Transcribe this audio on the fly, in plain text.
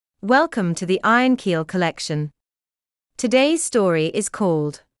Welcome to the Iron Keel collection. Today's story is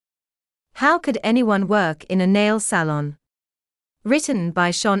called How Could Anyone Work in a Nail Salon? Written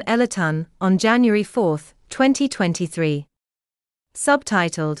by Sean Ellerton on January 4, 2023.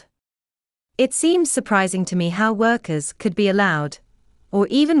 Subtitled, It seems surprising to me how workers could be allowed, or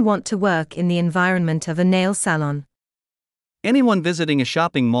even want to work in the environment of a nail salon. Anyone visiting a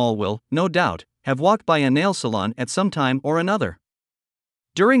shopping mall will, no doubt, have walked by a nail salon at some time or another.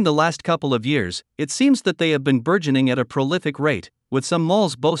 During the last couple of years, it seems that they have been burgeoning at a prolific rate, with some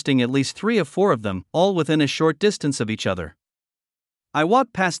malls boasting at least 3 or 4 of them, all within a short distance of each other. I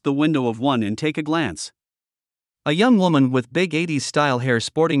walk past the window of one and take a glance. A young woman with big 80s style hair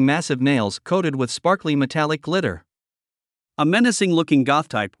sporting massive nails coated with sparkly metallic glitter. A menacing looking goth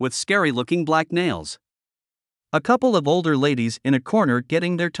type with scary looking black nails. A couple of older ladies in a corner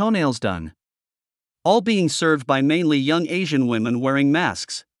getting their toenails done. All being served by mainly young Asian women wearing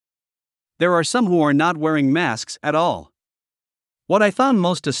masks. There are some who are not wearing masks at all. What I found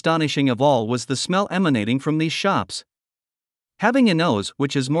most astonishing of all was the smell emanating from these shops. Having a nose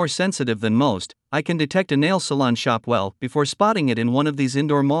which is more sensitive than most, I can detect a nail salon shop well before spotting it in one of these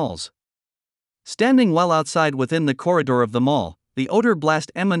indoor malls. Standing well outside within the corridor of the mall, the odor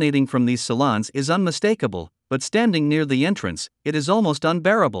blast emanating from these salons is unmistakable, but standing near the entrance, it is almost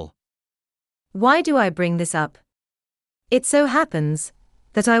unbearable. Why do I bring this up? It so happens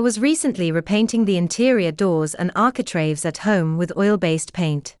that I was recently repainting the interior doors and architraves at home with oil-based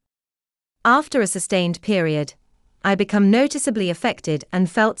paint. After a sustained period, I become noticeably affected and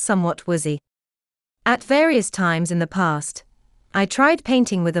felt somewhat woozy. At various times in the past, I tried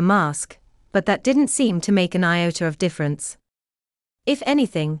painting with a mask, but that didn't seem to make an iota of difference. If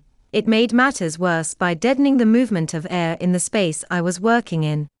anything, it made matters worse by deadening the movement of air in the space I was working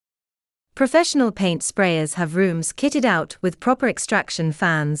in. Professional paint sprayers have rooms kitted out with proper extraction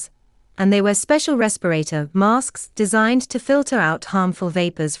fans, and they wear special respirator masks designed to filter out harmful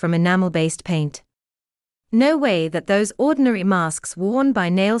vapors from enamel-based paint. No way that those ordinary masks worn by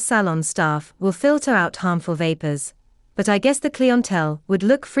nail salon staff will filter out harmful vapors, but I guess the clientele would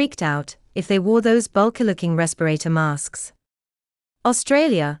look freaked out if they wore those bulky-looking respirator masks.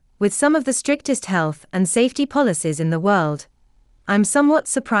 Australia, with some of the strictest health and safety policies in the world, I'm somewhat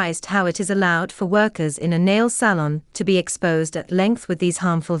surprised how it is allowed for workers in a nail salon to be exposed at length with these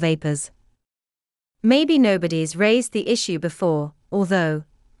harmful vapors. Maybe nobody's raised the issue before, although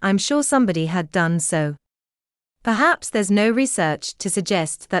I'm sure somebody had done so. Perhaps there's no research to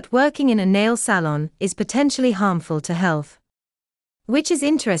suggest that working in a nail salon is potentially harmful to health. Which is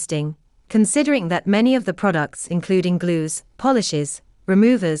interesting, considering that many of the products including glues, polishes,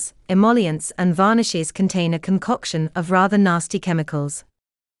 removers, emollients and varnishes contain a concoction of rather nasty chemicals.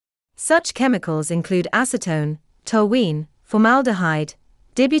 Such chemicals include acetone, toluene, formaldehyde,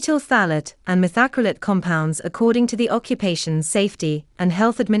 dibutyl phthalate and methacrylate compounds according to the Occupational Safety and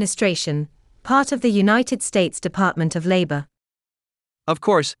Health Administration, part of the United States Department of Labor. Of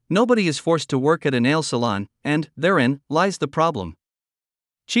course, nobody is forced to work at a nail salon, and therein lies the problem.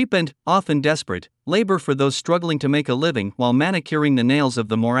 Cheap and, often desperate, labor for those struggling to make a living while manicuring the nails of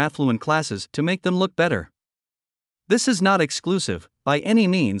the more affluent classes to make them look better. This is not exclusive, by any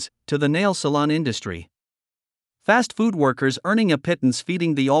means, to the nail salon industry. Fast food workers earning a pittance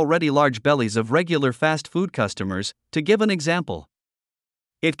feeding the already large bellies of regular fast food customers, to give an example.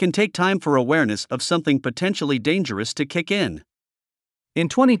 It can take time for awareness of something potentially dangerous to kick in. In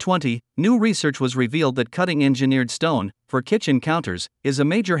 2020, new research was revealed that cutting engineered stone for kitchen counters is a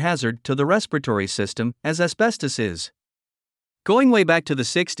major hazard to the respiratory system, as asbestos is. Going way back to the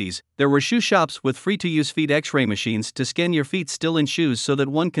 60s, there were shoe shops with free-to-use feet X-ray machines to scan your feet still in shoes so that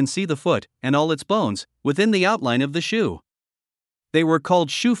one can see the foot and all its bones within the outline of the shoe. They were called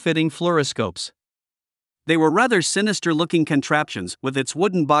shoe-fitting fluoroscopes. They were rather sinister-looking contraptions with its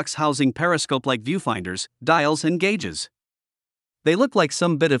wooden box housing periscope-like viewfinders, dials and gauges. They look like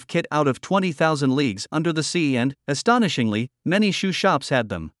some bit of kit out of 20,000 Leagues Under the Sea and, astonishingly, many shoe shops had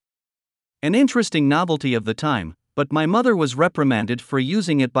them. An interesting novelty of the time, but my mother was reprimanded for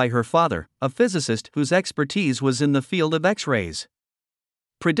using it by her father, a physicist whose expertise was in the field of X-rays.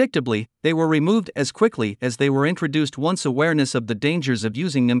 Predictably, they were removed as quickly as they were introduced once awareness of the dangers of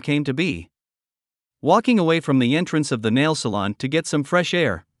using them came to be. Walking away from the entrance of the nail salon to get some fresh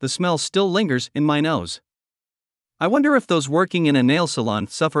air, the smell still lingers in my nose. I wonder if those working in a nail salon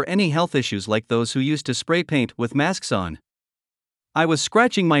suffer any health issues like those who used to spray paint with masks on. I was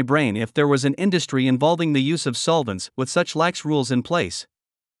scratching my brain if there was an industry involving the use of solvents with such lax rules in place.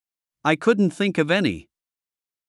 I couldn't think of any.